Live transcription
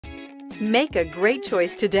Make a great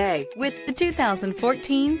choice today with the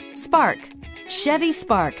 2014 Spark. Chevy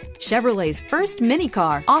Spark, Chevrolet's first mini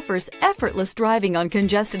car, offers effortless driving on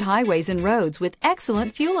congested highways and roads with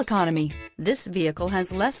excellent fuel economy. This vehicle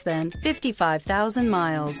has less than 55,000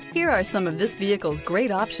 miles. Here are some of this vehicle's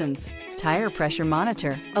great options: tire pressure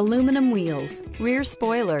monitor, aluminum wheels, rear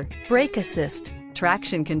spoiler, brake assist,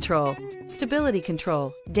 traction control, stability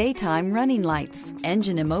control, daytime running lights,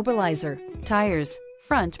 engine immobilizer, tires,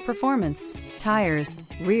 front performance, tires,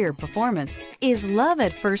 rear performance. Is love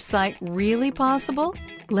at first sight really possible?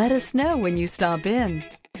 Let us know when you stop in.